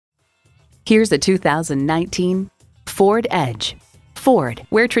Here's a 2019 Ford Edge. Ford,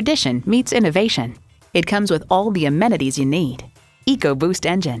 where tradition meets innovation. It comes with all the amenities you need. EcoBoost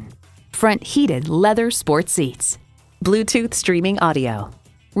engine, front heated leather sports seats, Bluetooth streaming audio,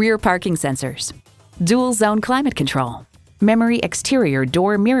 rear parking sensors, dual zone climate control, memory exterior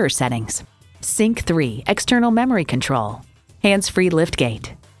door mirror settings, Sync 3 external memory control, hands-free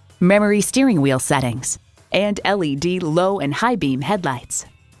liftgate, memory steering wheel settings, and LED low and high beam headlights.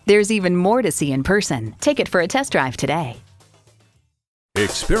 There's even more to see in person. Take it for a test drive today.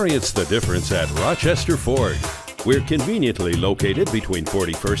 Experience the difference at Rochester Ford. We're conveniently located between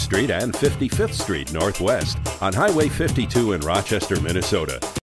 41st Street and 55th Street Northwest on Highway 52 in Rochester, Minnesota.